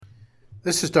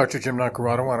This is Dr. Jim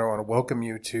Nakarado, and I want to welcome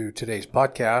you to today's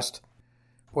podcast.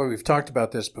 Boy, we've talked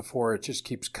about this before. It just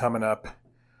keeps coming up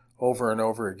over and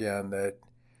over again that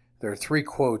there are three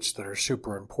quotes that are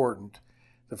super important.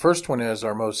 The first one is,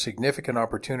 our most significant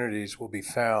opportunities will be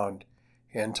found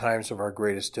in times of our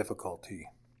greatest difficulty.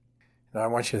 Now, I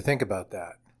want you to think about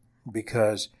that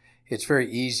because it's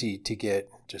very easy to get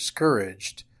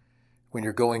discouraged when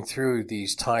you're going through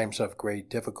these times of great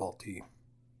difficulty.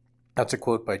 That's a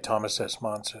quote by Thomas S.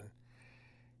 Monson.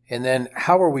 And then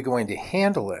how are we going to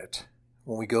handle it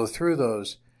when we go through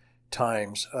those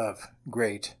times of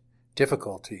great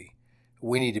difficulty?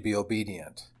 We need to be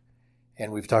obedient.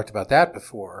 And we've talked about that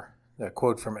before. A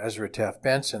quote from Ezra Taft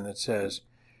Benson that says,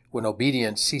 when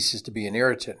obedience ceases to be an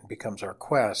irritant and becomes our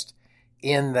quest,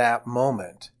 in that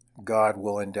moment, God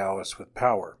will endow us with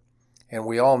power. And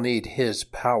we all need His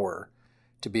power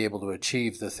to be able to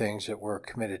achieve the things that we're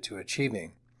committed to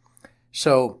achieving.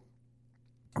 So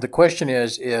the question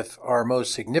is, if our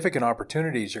most significant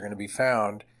opportunities are going to be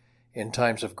found in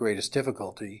times of greatest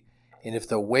difficulty, and if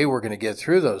the way we're going to get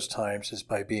through those times is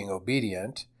by being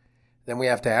obedient, then we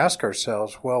have to ask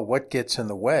ourselves, well, what gets in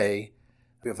the way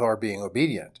of our being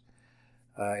obedient?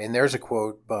 And there's a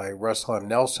quote by Russell M.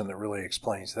 Nelson that really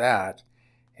explains that.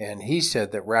 And he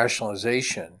said that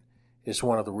rationalization is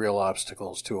one of the real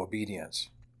obstacles to obedience.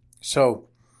 So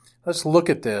let's look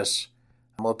at this,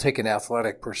 and we'll take an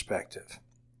athletic perspective.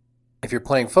 If you're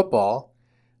playing football,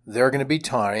 there are going to be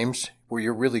times where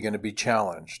you're really going to be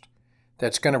challenged.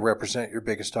 That's going to represent your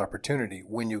biggest opportunity.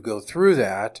 When you go through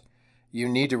that, you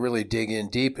need to really dig in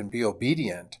deep and be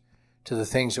obedient to the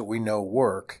things that we know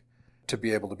work to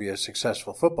be able to be a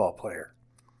successful football player.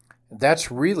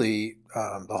 That's really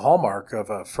the hallmark of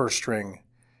a first-string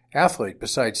athlete,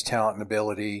 besides talent and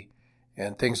ability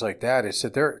and things like that, is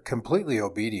that they're completely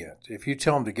obedient. If you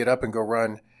tell them to get up and go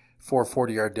run 4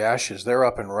 40-yard dashes, they're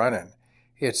up and running.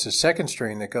 It's the second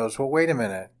string that goes, well, wait a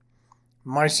minute.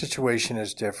 My situation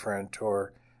is different,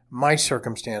 or my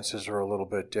circumstances are a little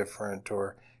bit different,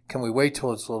 or can we wait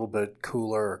till it's a little bit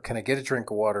cooler, or can I get a drink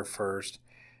of water first?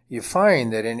 You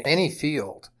find that in any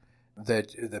field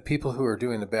that the people who are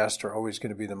doing the best are always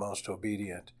going to be the most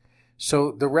obedient.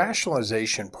 So the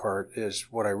rationalization part is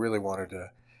what I really wanted to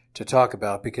talk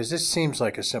about, because this seems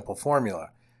like a simple formula.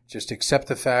 Just accept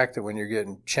the fact that when you're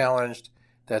getting challenged,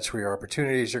 that's where your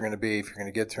opportunities are going to be. If you're going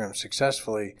to get through them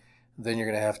successfully, then you're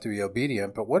going to have to be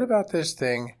obedient. But what about this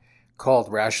thing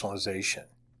called rationalization?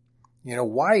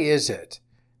 Why is it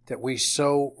that we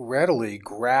so readily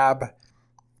grab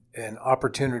an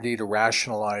opportunity to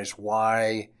rationalize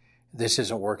why this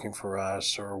isn't working for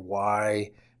us, or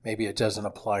why maybe it doesn't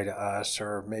apply to us,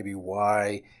 or maybe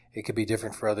why it could be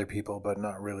different for other people, but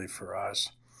not really for us?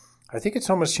 I think it's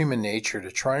almost human nature to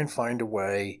try and find a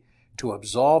way to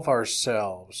absolve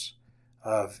ourselves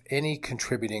of any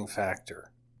contributing factor.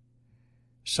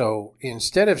 So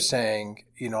instead of saying,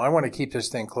 I want to keep this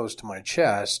thing close to my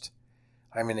chest,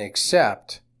 I'm going to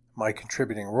accept my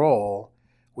contributing role,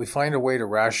 we find a way to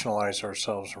rationalize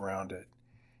ourselves around it.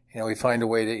 We find a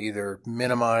way to either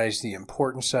minimize the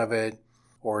importance of it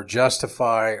or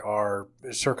justify our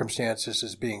circumstances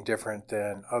as being different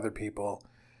than other people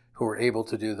who are able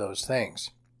to do those things.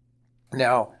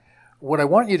 Now, what I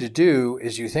want you to do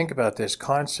is you think about this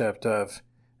concept of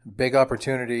big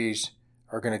opportunities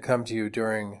are going to come to you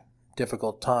during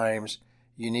difficult times.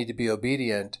 You need to be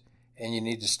obedient, and you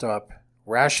need to stop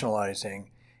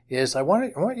rationalizing. I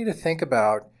want you to think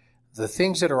about the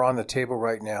things that are on the table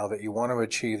right now that you want to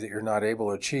achieve that you're not able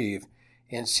to achieve,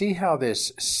 and see how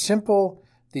these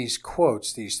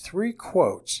three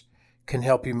quotes can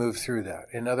help you move through that.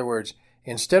 In other words,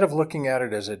 instead of looking at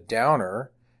it as a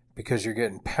downer because you're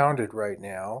getting pounded right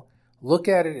now, look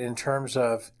at it in terms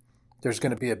of there's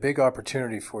going to be a big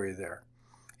opportunity for you there.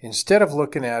 Instead of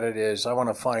looking at it as I want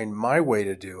to find my way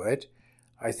to do it,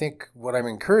 I think what I'm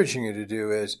encouraging you to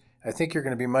do is I think you're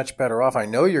going to be much better off. I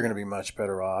know you're going to be much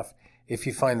better off if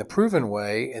you find the proven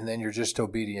way and then you're just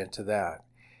obedient to that.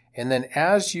 And then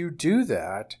as you do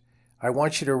that, I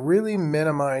want you to really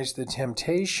minimize the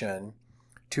temptation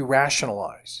to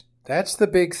rationalize. That's the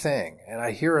big thing, and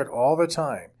I hear it all the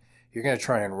time. You're going to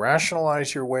try and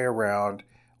rationalize your way around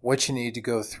what you need to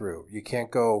go through. You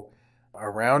can't go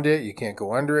around it. You can't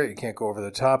go under it. You can't go over the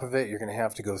top of it. You're going to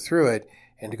have to go through it.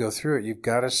 And to go through it, you've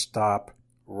got to stop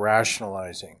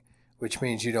rationalizing, which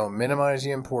means you don't minimize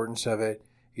the importance of it.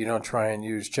 You don't try and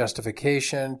use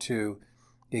justification to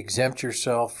exempt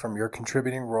yourself from your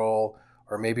contributing role,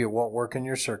 or maybe it won't work in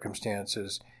your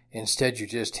circumstances. Instead, you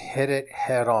just hit it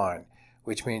head on,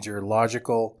 which means you're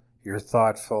logical, you're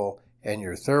thoughtful, and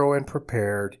you're thorough and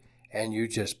prepared, and you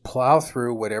just plow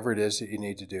through whatever it is that you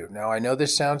need to do. Now, I know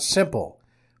this sounds simple,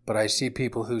 but I see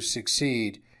people who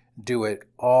succeed do it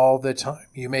all the time.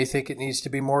 You may think it needs to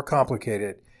be more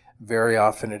complicated. Very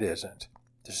often it isn't.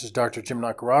 This is Dr. Jim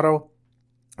Naccarato.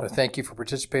 I thank you for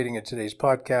participating in today's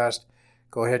podcast.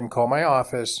 Go ahead and call my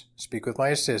office, speak with my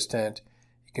assistant.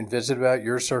 You can visit about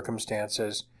your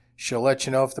circumstances. She'll let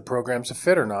you know if the program's a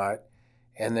fit or not.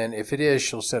 And then if it is,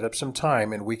 she'll set up some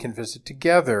time and we can visit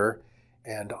together.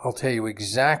 And I'll tell you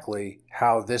exactly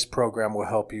how this program will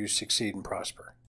help you succeed and prosper.